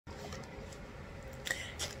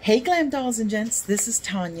Hey Glam Dolls and Gents, this is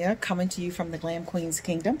Tanya coming to you from the Glam Queen's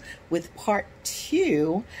Kingdom with part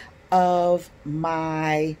 2 of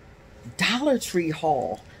my Dollar Tree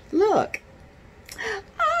haul. Look.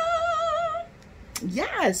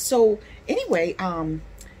 Yeah, so anyway,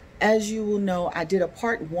 as you will know, I did a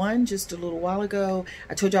part 1 just a little while ago.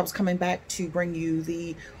 I told you I was coming back to bring you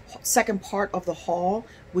the second part of the haul,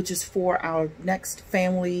 which is for our next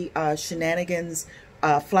family Shenanigans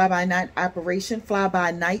fly-by-night operation,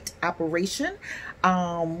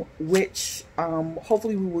 which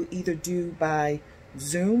hopefully we will either do by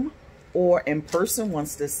Zoom or in person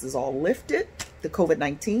once this is all lifted, the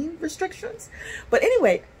COVID-19 restrictions. But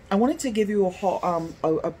anyway, I wanted to give you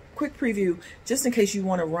a quick preview just in case you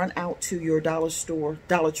want to run out to your Dollar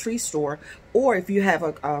Tree store, or if you have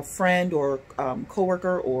a friend or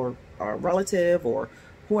coworker or a relative or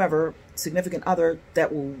whoever, significant other,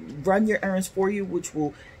 that will run your errands for you, which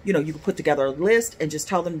will, you can put together a list and just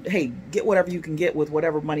tell them, hey, get whatever you can get with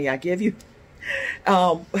whatever money I give you,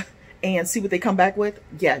 and see what they come back with.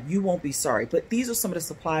 Yeah, you won't be sorry. But these are some of the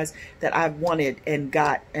supplies that I wanted and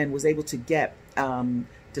got and was able to get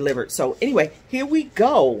delivered. So anyway, here we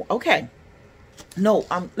go. Okay. No,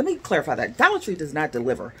 let me clarify that. Dollar Tree does not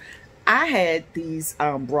deliver. I had these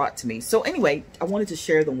brought to me. So anyway, I wanted to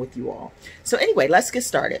share them with you all. So anyway, let's get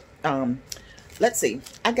started. Let's see.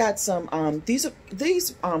 I got some, these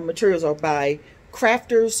materials are by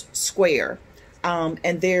Crafters Square.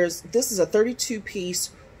 And this is a 32-piece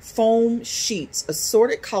foam sheets,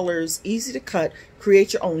 assorted colors, easy to cut,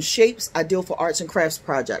 create your own shapes, ideal for arts and crafts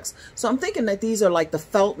projects. So I'm thinking that these are like the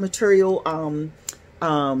felt material,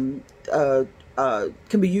 can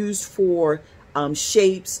be used for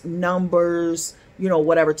shapes, numbers,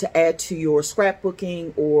 whatever, to add to your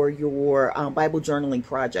scrapbooking or your Bible journaling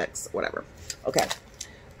projects, whatever. Okay.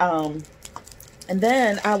 And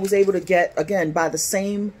then I was able to get, again, by the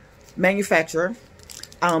same manufacturer,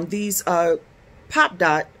 these pop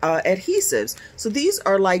dot adhesives. So these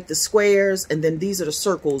are like the squares, and then these are the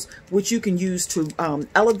circles, which you can use to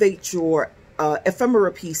elevate your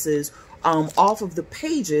ephemera pieces off of the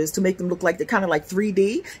pages to make them look like they're kind of like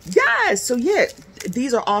 3D. Yes, so yeah,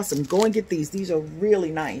 these are awesome. Go and get these. These are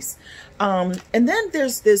really nice. And then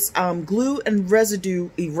there's this glue and residue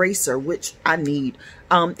eraser, which I need.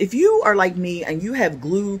 If you are like me and you have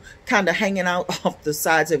glue kind of hanging out off the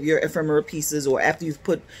sides of your ephemera pieces, or after you've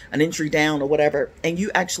put an entry down or whatever, and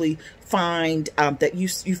you actually find that you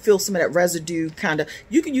feel some of that residue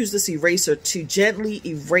you can use this eraser to gently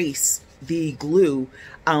erase the glue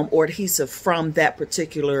or adhesive from that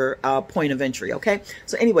particular point of entry. Okay,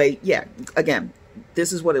 so anyway, yeah, again,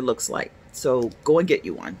 this is what it looks like. So go and get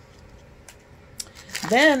you one.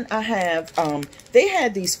 Then I have, they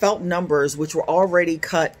had these felt numbers which were already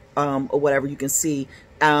cut or whatever, you can see.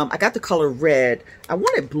 I got the color red. I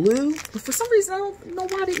wanted blue, but for some reason I don't know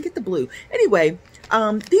why I didn't get the blue. Anyway,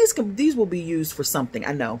 these will be used for something,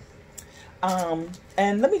 I know.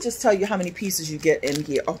 And let me just tell you how many pieces you get in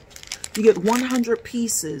here. Oh, you get 100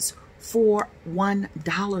 pieces for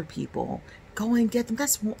 $1, people. Go and get them.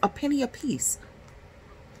 That's a penny a piece.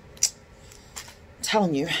 I'm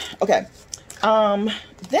telling you. Okay.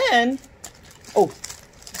 Then, oh,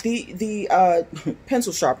 the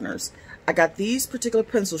pencil sharpeners. I got these particular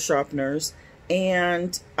pencil sharpeners,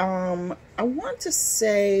 and I want to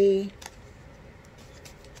say,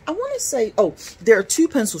 oh, there are 2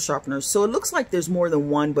 pencil sharpeners. So it looks like there's more than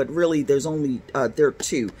one, but really there's only, there are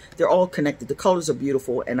 2. They're all connected. The colors are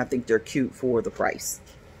beautiful, and I think they're cute for the price.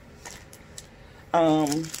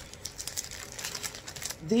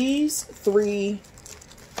 These 3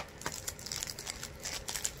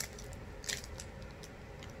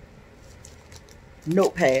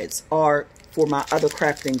 notepads are for my other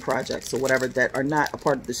crafting projects or whatever that are not a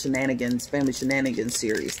part of the Shenanigans, Family Shenanigans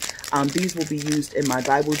series. These will be used in my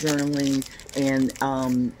Bible journaling and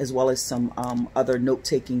as well as some other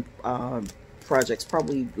note-taking projects,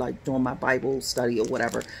 probably like doing my Bible study or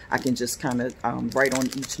whatever. I can just kind of write on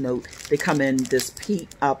each note. They come in this pink,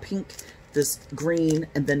 this green,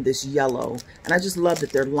 and then this yellow. And I just love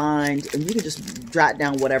that they're lined, and you can just jot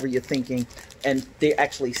down whatever you're thinking, and they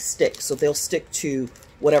actually stick. So they'll stick to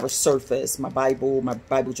whatever surface, my Bible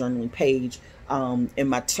journaling page, in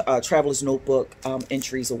my traveler's notebook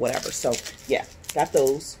entries or whatever. So yeah, got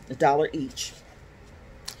those, $1 each.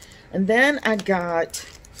 And then I got,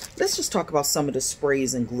 let's just talk about some of the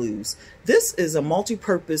sprays and glues. This is a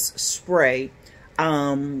multi-purpose spray,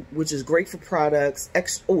 which is great for products.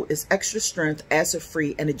 It's extra strength, acid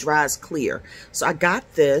free, and it dries clear. So I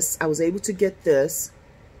got this. I was able to get this.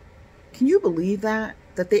 Can you believe that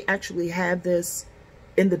they actually have this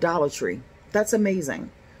in the Dollar Tree? That's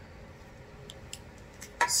amazing.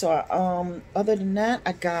 So, other than that,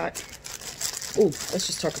 I got, oh, let's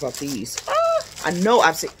just talk about these. I know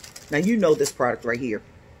I've seen, now you know this product right here.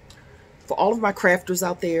 For all of my crafters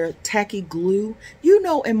out there, tacky glue, you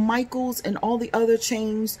know, in Michael's and all the other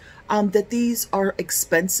chains, that these are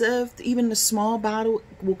expensive. Even the small bottle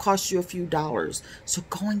will cost you a few dollars. So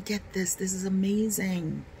go and get this. This is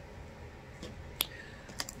amazing.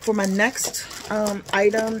 For my next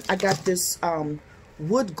item, I got this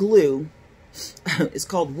wood glue. It's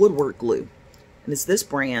called Woodwork Glue. And it's this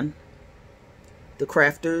brand, the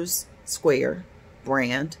Crafters Square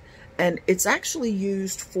brand. And it's actually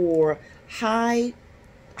used for high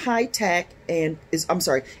tack and it's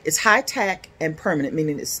high tack and permanent,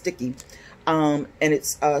 meaning it's sticky. And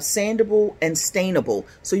it's sandable and stainable.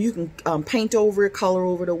 So you can paint over it, color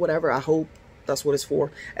over it, or whatever. I hope that's what it's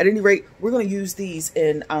for. At any rate, we're going to use these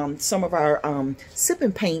in some of our Sip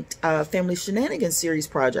and Paint Family Shenanigans series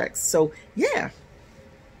projects. So yeah.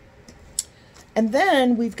 And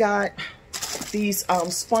then we've got these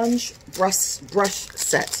sponge brush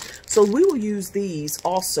sets. So we will use these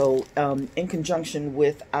also in conjunction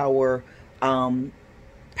with our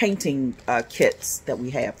painting kits that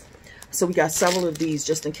we have. So we got several of these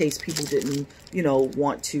just in case people didn't, you know,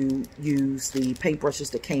 want to use the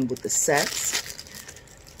paintbrushes that came with the sets.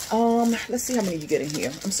 Let's see how many you get in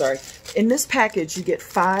here. I'm sorry. In this package, you get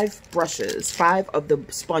 5 brushes, 5 of the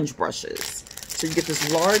sponge brushes. So you get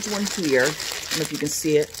this large one here. I don't know if you can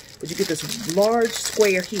see it, but you get this large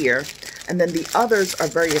square here. And then the others are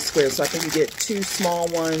various squares. So I think you get 2 small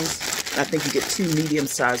ones, and I think you get 2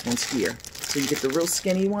 medium-sized ones here. So you get the real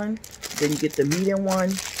skinny one, then you get the medium one,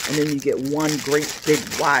 and then you get one great big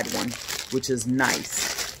wide one, which is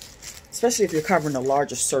nice, especially if you're covering a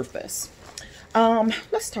larger surface.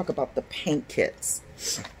 Let's talk about the paint kits.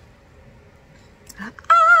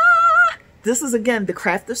 This is, again, the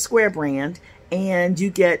Crafter Square brand, and you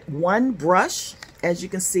get 1 brush. As you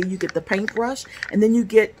can see, you get the paintbrush, and then you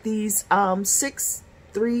get these 6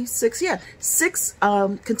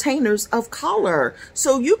 containers of color.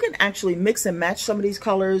 So you can actually mix and match some of these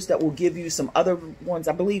colors that will give you some other ones.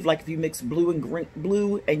 I believe, like if you mix blue and green,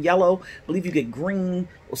 blue and yellow, I believe you get green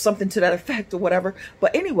or something to that effect or whatever.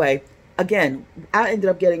 But anyway, again, I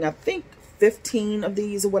ended up getting, I think, 15 of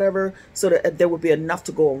these or whatever, so that there would be enough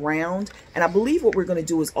to go around. And I believe what we're going to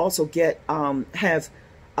do is also get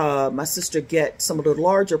my sister get some of the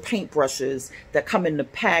larger paint brushes that come in the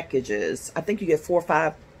packages. I think you get 3,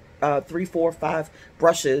 4, 5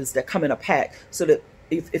 brushes that come in a pack, so that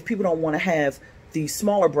if people don't want to have the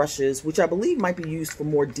smaller brushes, which I believe might be used for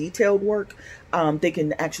more detailed work, they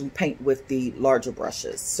can actually paint with the larger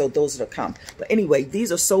brushes. So those that come. But anyway,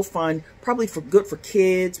 these are so fun, probably good for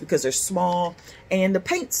kids because they're small. And the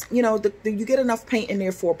paints, you know, you get enough paint in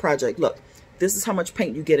there for a project. Look, this is how much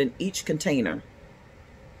paint you get in each container.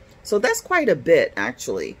 So that's quite a bit,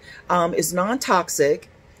 actually. It's non-toxic.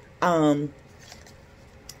 Let's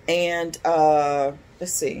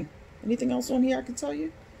see. Anything else on here I can tell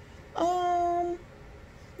you?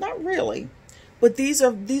 Not really. But these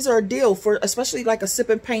are a deal for especially like a Sip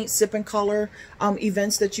and Paint, Sip and Color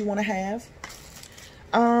events that you want to have.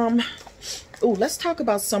 Oh, let's talk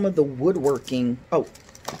about some of the woodworking. Oh,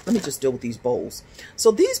 let me just deal with these bowls.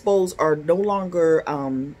 So these bowls are no longer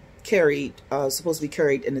supposed to be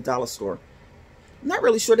carried in the dollar store. I'm not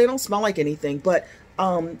really sure. They don't smell like anything, but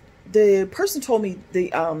the person told me,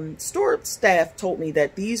 the store staff told me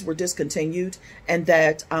that these were discontinued and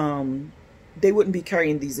that they wouldn't be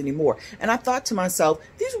carrying these anymore. And I thought to myself,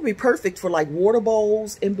 these would be perfect for like water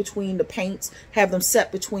bowls in between the paints, have them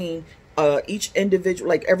set between each individual,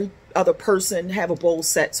 like every other person have a bowl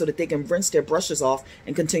set so that they can rinse their brushes off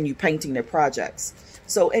and continue painting their projects.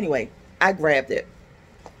 So anyway, I grabbed it.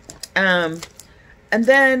 And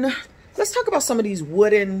then let's talk about some of these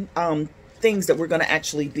wooden things that we're going to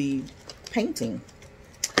actually be painting.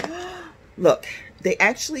 Look, they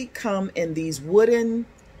actually come in these wooden,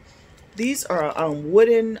 these are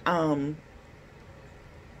wooden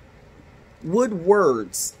wood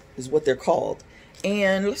words is what they're called.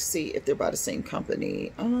 And let's see if they're by the same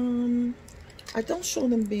company. I don't show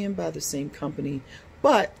them being by the same company,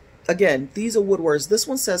 but again, these are wood words. This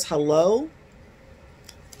one says hello.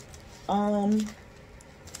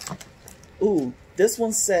 Ooh, this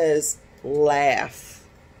one says laugh.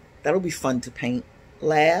 That'll be fun to paint.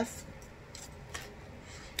 Laugh.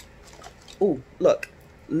 Ooh, look.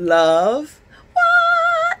 Love.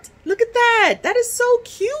 What? Look at that. That is so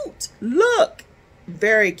cute. Look.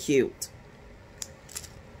 Very cute.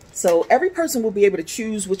 So every person will be able to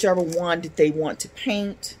choose whichever one that they want to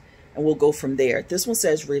paint, and we'll go from there. This one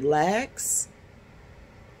says relax.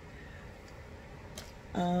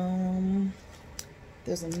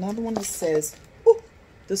 There's another one that says, ooh,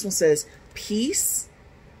 this one says peace.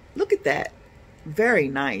 Look at that. Very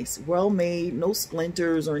nice. Well made. No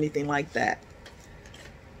splinters or anything like that.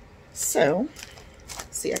 So,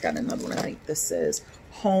 see, I got another one right that says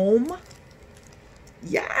home.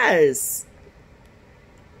 Yes.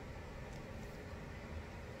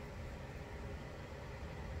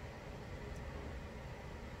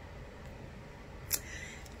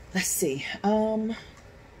 Let's see.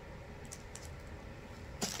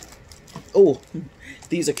 Oh,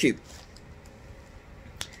 these are cute.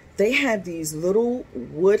 They have these little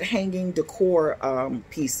wood hanging decor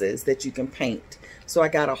pieces that you can paint. So I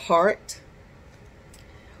got a heart.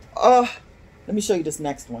 Let me show you this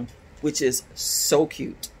next one, which is so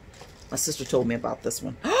cute. My sister told me about this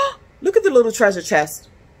one. Look at the little treasure chest.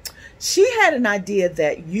 She had an idea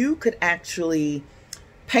that you could actually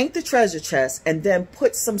paint the treasure chest and then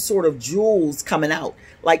put some sort of jewels coming out,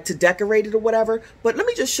 like to decorate it or whatever. But let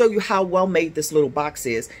me just show you how well made this little box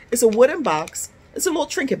is. It's a wooden box. It's a little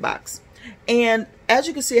trinket box. And as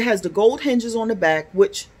you can see, it has the gold hinges on the back,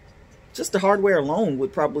 which just the hardware alone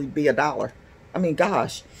would probably be $1. I mean,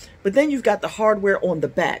 gosh. But then you've got the hardware on the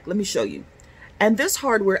back. Let me show you. And this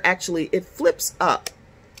hardware actually, it flips up.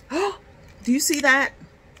 Do you see that?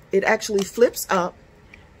 It actually flips up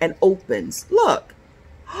and opens. Look.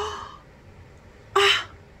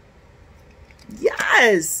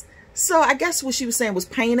 Yes. So I guess what she was saying was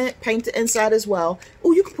paint the inside as well.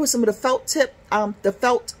 Oh, you can put some of the felt tip, the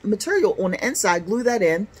felt material on the inside, glue that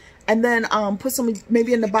in, and then put some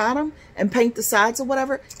maybe in the bottom and paint the sides or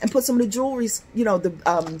whatever, and put some of the jewelry, you know, the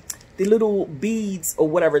little beads or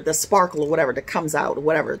whatever, the sparkle or whatever that comes out or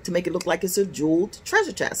whatever, to make it look like it's a jeweled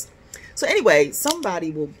treasure chest. So anyway,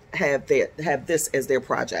 somebody will have this as their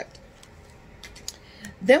project.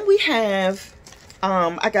 Then we have,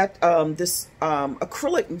 I got this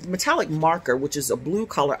acrylic metallic marker, which is a blue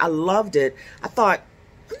color. I loved it. I thought,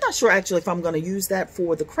 I'm not sure actually if I'm going to use that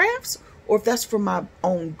for the crafts or if that's for my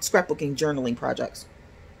own scrapbooking journaling projects.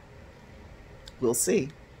 We'll see.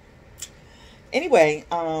 Anyway,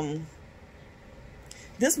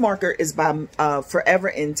 this marker is by Forever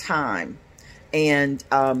in Time. And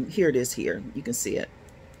here it is here. You can see it.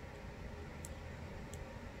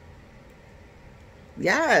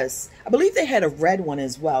 Yes, I believe they had a red one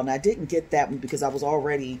as well, and I didn't get that one because I was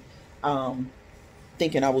already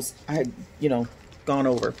thinking I had, you know, gone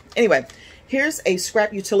over. Anyway, here's a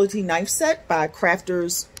scrap utility knife set by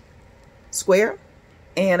Crafters Square,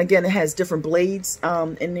 and again, it has different blades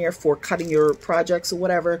in there for cutting your projects or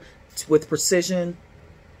whatever with precision.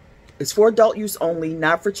 It's for adult use only,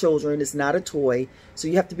 not for children. It's not a toy. So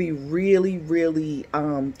you have to be really, really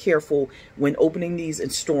careful when opening these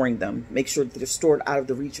and storing them. Make sure that they're stored out of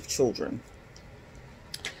the reach of children.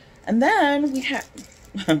 And then we have,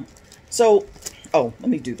 so, oh, let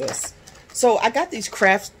me do this. So I got these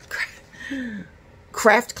craft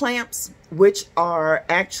clamps, which are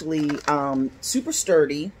actually super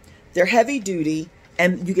sturdy. They're heavy duty,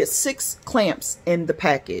 and you get 6 clamps in the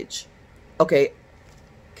package. Okay.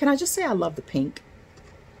 Can I just say I love the pink?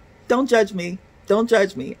 Don't judge me. Don't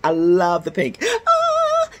judge me. I love the pink.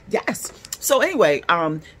 Yes. So anyway,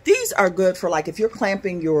 these are good for like if you're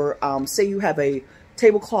clamping your, say you have a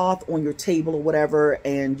tablecloth on your table or whatever,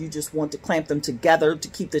 and you just want to clamp them together to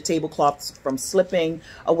keep the tablecloths from slipping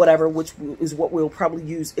or whatever, which is what we'll probably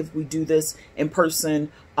use if we do this in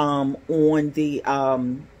person on the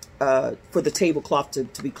for the tablecloth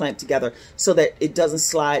to be clamped together so that it doesn't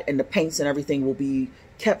slide and the paints and everything will be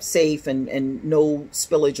kept safe and no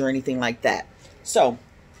spillage or anything like that. So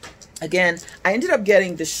again, I ended up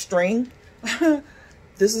getting the string.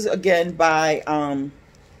 This is again by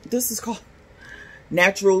this is called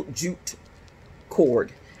Natural Jute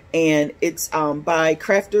Cord, and it's by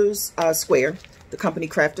Crafters Square, the company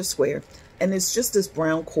Crafters Square, and it's just this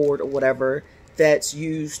brown cord or whatever that's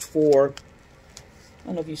used for, I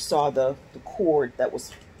don't know if you saw the cord that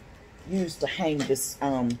was used to hang this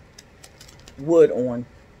wood on,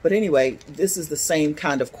 but anyway, this is the same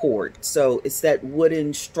kind of cord. So it's that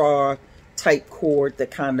wooden straw type cord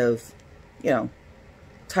that kind of, you know,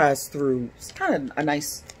 ties through. It's kind of a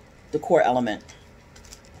nice decor element.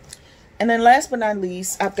 And then last but not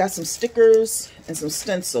least, I've got some stickers and some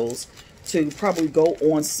stencils to probably go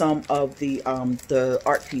on some of the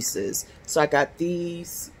art pieces. So I got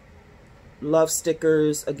these love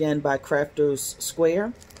stickers, again by Crafters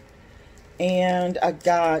Square. And I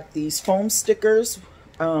got these foam stickers,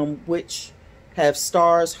 which have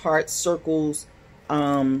stars, hearts, circles,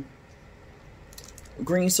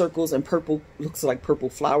 green circles, and purple, looks like purple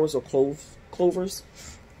flowers or clovers.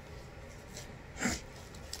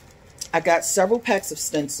 I got several packs of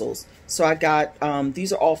stencils. So I got,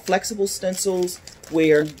 these are all flexible stencils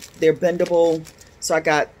where they're bendable. So I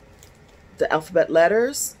got the alphabet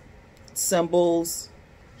letters, symbols,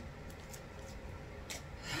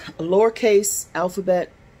 a lowercase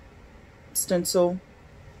alphabet stencil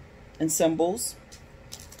and symbols,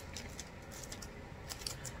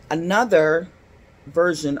 another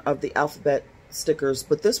version of the alphabet stickers,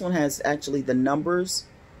 but this one has actually the numbers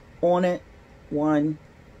on it, one,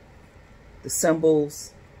 the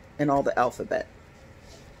symbols, and all the alphabet.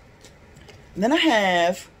 And then I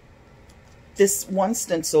have this one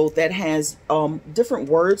stencil that has different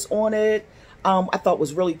words on it. I thought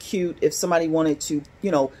was really cute if somebody wanted to,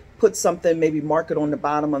 you know, put something, maybe mark it on the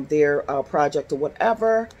bottom of their project or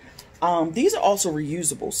whatever. These are also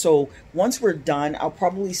reusable. So once we're done, I'll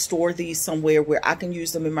probably store these somewhere where I can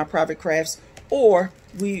use them in my private crafts, or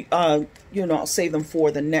we, you know, I'll save them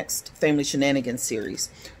for the next Family Shenanigans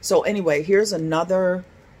series. So anyway, here's another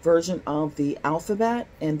version of the alphabet,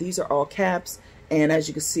 and these are all caps. And as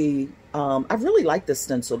you can see, I really like this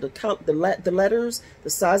stencil. The letters, the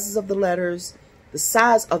sizes of the letters, the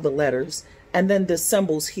size of the letters, and then the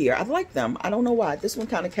symbols here. I like them. I don't know why. This one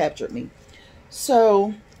kind of captured me.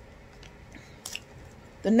 So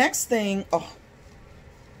the next thing,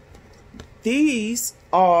 these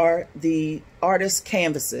are the artist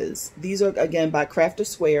canvases. These are, again, by Crafter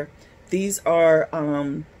Square. These are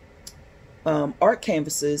art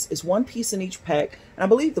canvases. Is one piece in each pack, and I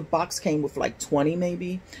believe the box came with like 20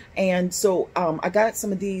 maybe. And so I got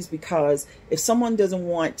some of these because if someone doesn't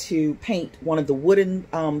want to paint one of the wooden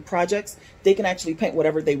projects, they can actually paint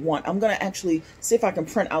whatever they want. I'm gonna actually see if I can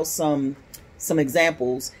print out some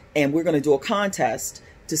examples, and we're gonna do a contest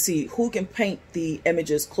to see who can paint the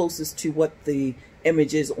images closest to what the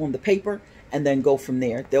image is on the paper, and then go from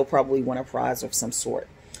there. They'll probably win a prize of some sort.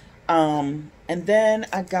 And then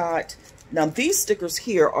I got, now these stickers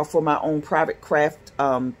here are for my own private craft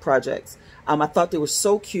projects. I thought they were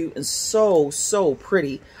so cute and so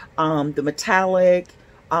pretty. The metallic,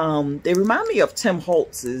 they remind me of Tim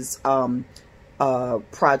Holtz's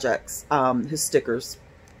projects, his stickers.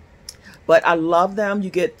 But I love them. You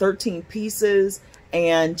get 13 pieces,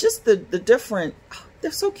 and just the different,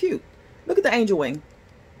 they're so cute. Look at the angel wing.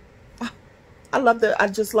 I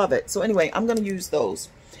just love it. So anyway, I'm going to use those.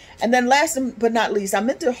 And then last but not least, I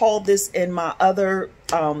meant to haul this in my other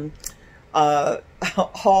haul,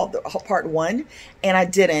 part 1, and I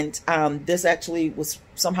didn't. This actually was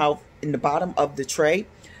somehow in the bottom of the tray.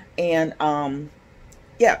 And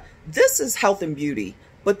yeah, this is health and beauty,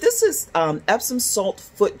 but this is Epsom salt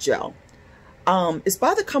foot gel. It's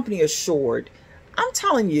by the company Assured. I'm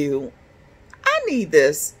telling you, I need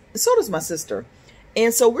this. So does my sister.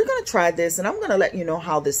 And so we're going to try this, and I'm going to let you know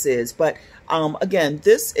how this is. But again,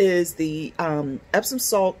 this is the Epsom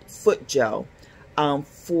salt foot gel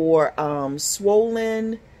for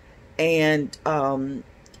swollen and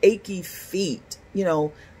achy feet. You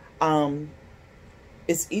know,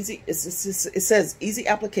 it's easy. It says easy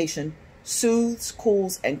application, soothes,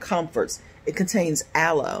 cools, and comforts. It contains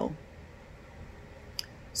aloe.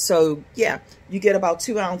 So yeah, you get about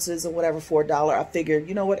 2 ounces or whatever for $1. I figured,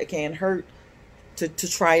 you know what, it can't hurt to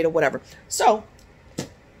try it or whatever. So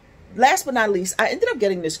last but not least, I ended up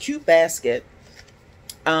getting this cute basket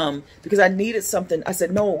because I needed something. I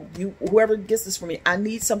said, no, whoever gets this for me, I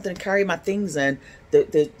need something to carry my things in.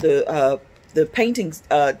 The paintings,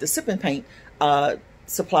 the sip and paint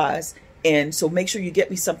supplies. And so make sure you get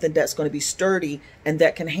me something that's going to be sturdy and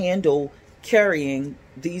that can handle carrying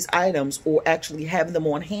these items, or actually having them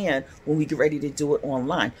on hand when we get ready to do it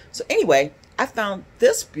online. So anyway, I found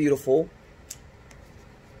this beautiful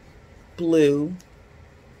blue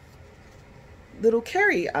little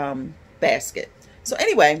carry basket. So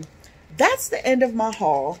anyway, that's the end of my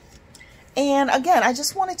haul. And again, I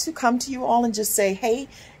just wanted to come to you all and just say, hey,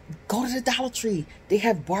 go to the Dollar Tree. They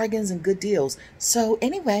have bargains and good deals. So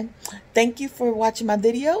anyway, thank you for watching my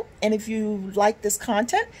video. And if you like this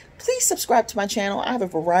content, please subscribe to my channel. I have a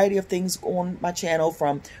variety of things on my channel,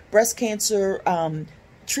 from breast cancer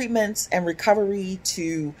treatments and recovery,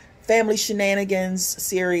 to Family Shenanigans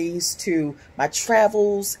series, to my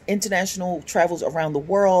travels, international travels around the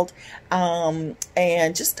world,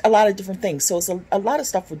 and just a lot of different things. So it's a lot of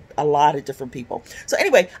stuff with a lot of different people. So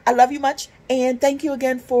anyway, I love you much, and thank you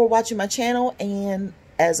again for watching my channel. And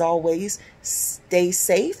as always, stay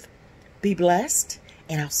safe, be blessed,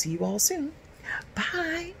 and I'll see you all soon.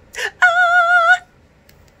 Bye.